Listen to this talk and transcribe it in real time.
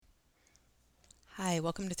Hi,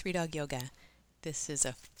 welcome to Three Dog Yoga. This is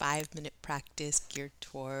a 5-minute practice geared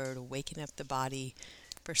toward waking up the body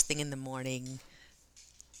first thing in the morning.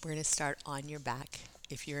 We're going to start on your back.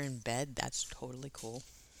 If you're in bed, that's totally cool.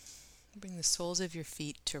 Bring the soles of your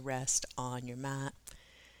feet to rest on your mat,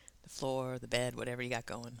 the floor, the bed, whatever you got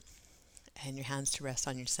going. And your hands to rest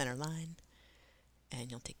on your center line.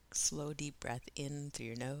 And you'll take a slow, deep breath in through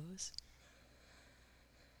your nose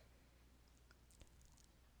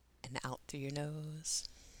and out through your nose.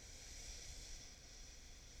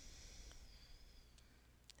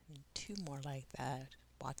 And two more like that.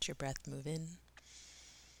 Watch your breath move in.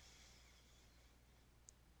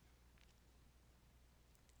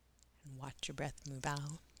 And watch your breath move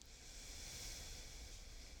out.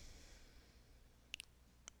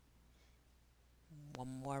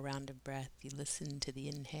 One more round of breath. You listen to the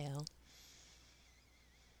inhale.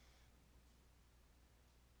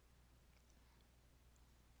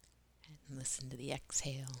 And listen to the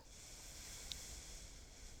exhale.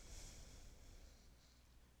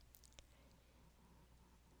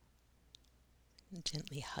 And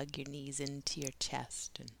gently hug your knees into your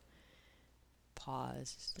chest and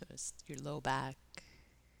pause. Notice your low back,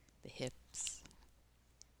 the hips.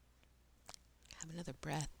 Have another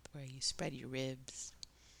breath where you spread your ribs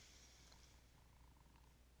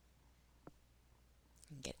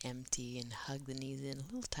and get empty and hug the knees in a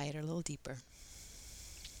little tighter, a little deeper.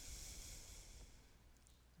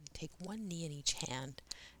 And take one knee in each hand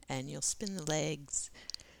and you'll spin the legs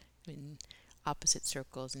in opposite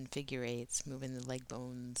circles and figure eights, moving the leg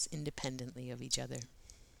bones independently of each other.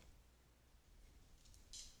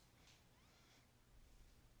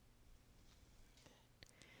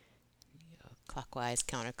 Clockwise,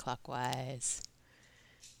 counterclockwise.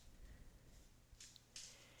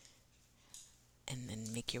 And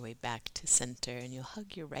then make your way back to center and you'll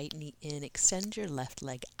hug your right knee in, extend your left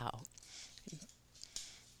leg out.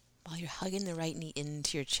 While you're hugging the right knee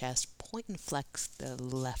into your chest, point and flex the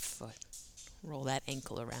left foot. Roll that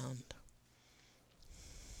ankle around.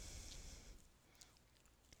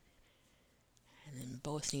 And then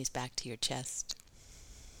both knees back to your chest.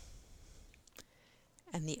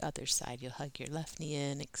 And the other side, you'll hug your left knee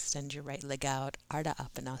in, extend your right leg out. Ardha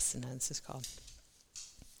Appanasana, this is called.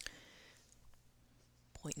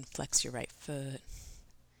 Point and flex your right foot.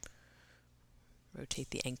 Rotate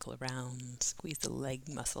the ankle around. Squeeze the leg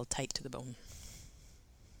muscle tight to the bone.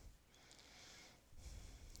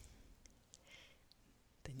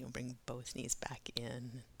 Then you'll bring both knees back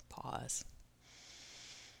in. Pause.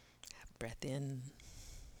 Have breath in.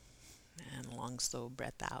 And a long, slow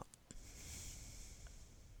breath out.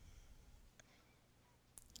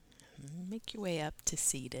 Make your way up to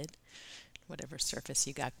seated. Whatever surface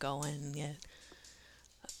you got going. Get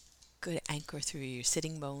a good anchor through your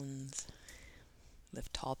sitting bones.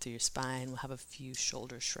 Lift tall through your spine. We'll have a few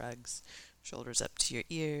shoulder shrugs. Shoulders up to your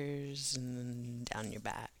ears and then down your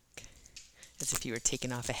back. As if you were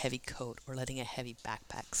taking off a heavy coat or letting a heavy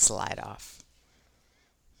backpack slide off.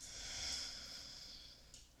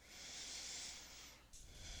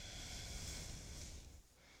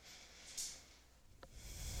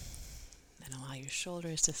 Then allow your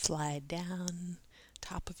shoulders to slide down,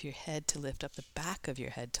 top of your head to lift up, the back of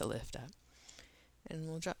your head to lift up. And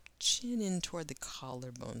we'll drop chin in toward the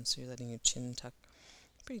collarbone, so you're letting your chin tuck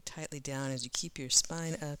pretty tightly down as you keep your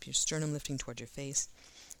spine up, your sternum lifting toward your face.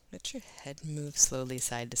 Let your head move slowly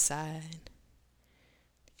side to side,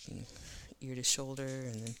 ear to shoulder,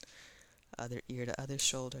 and then other ear to other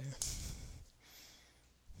shoulder.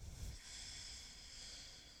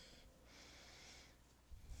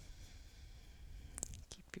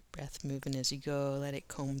 Keep your breath moving as you go. Let it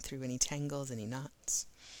comb through any tangles, any knots.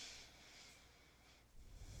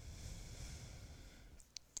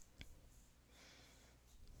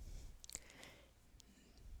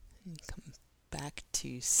 And come back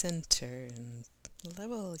to center and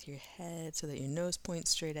level your head so that your nose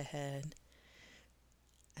points straight ahead.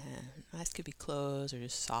 And eyes could be closed or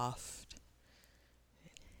just soft.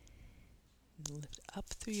 Lift up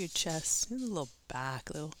through your chest, a little back,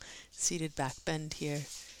 a little seated back bend here.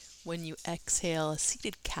 When you exhale, a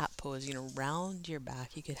seated cat pose, you're going to round your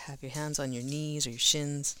back. You could have your hands on your knees or your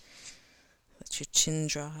shins. Let your chin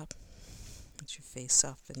drop. Let your face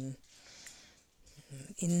soften.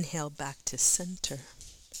 Inhale back to center.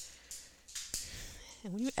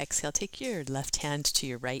 And when you exhale, take your left hand to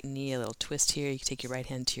your right knee, a little twist here. You can take your right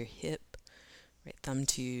hand to your hip, right thumb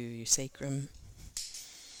to your sacrum.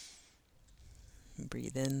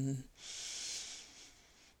 Breathe in.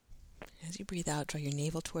 As you breathe out, draw your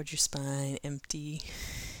navel towards your spine, empty.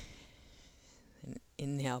 And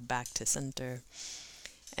inhale back to center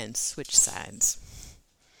and switch sides.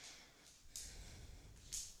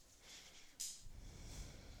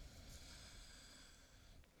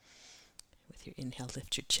 With your inhale,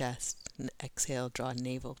 lift your chest, and exhale, draw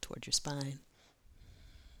navel toward your spine.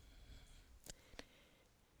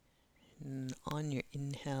 And on your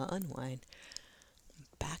inhale, unwind.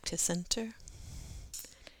 Back to center.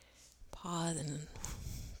 Pause and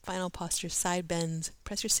final posture, side bends.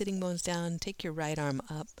 Press your sitting bones down. Take your right arm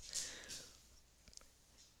up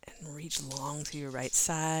and reach long through your right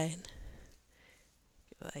side.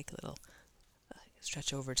 Like a little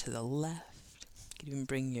stretch over to the left. You can even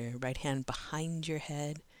bring your right hand behind your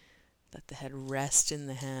head. Let the head rest in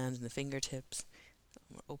the hands and the fingertips.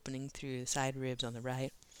 We're opening through the side ribs on the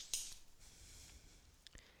right.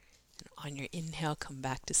 And on your inhale, come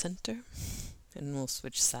back to center. And we'll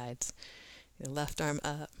switch sides. Your left arm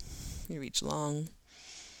up. You reach long.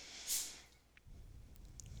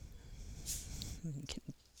 You can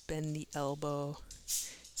bend the elbow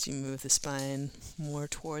as you move the spine more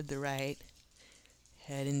toward the right.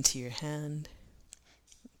 Head into your hand.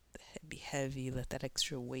 The head be heavy. Let that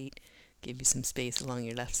extra weight give you some space along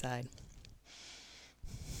your left side.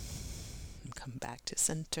 And come back to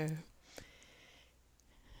center.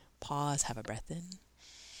 Pause. Have a breath in.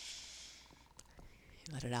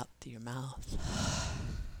 Let it out through your mouth.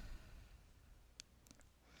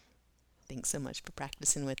 Thanks so much for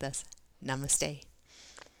practicing with us. Namaste.